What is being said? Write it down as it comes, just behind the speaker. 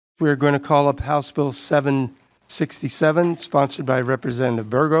We're going to call up House Bill 767, sponsored by Representative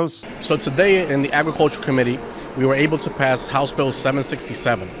Burgos. So today in the Agriculture Committee, we were able to pass House Bill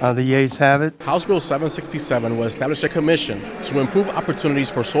 767. The yeas have it. House Bill 767 will establish a commission to improve opportunities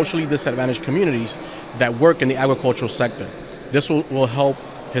for socially disadvantaged communities that work in the agricultural sector. This will help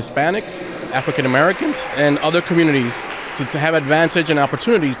Hispanics, African Americans, and other communities to have advantage and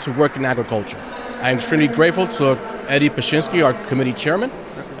opportunities to work in agriculture. I am extremely grateful to Eddie Pashinsky, our committee chairman,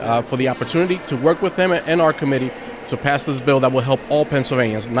 for the opportunity to work with him and our committee to pass this bill that will help all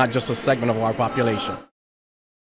Pennsylvanians, not just a segment of our population.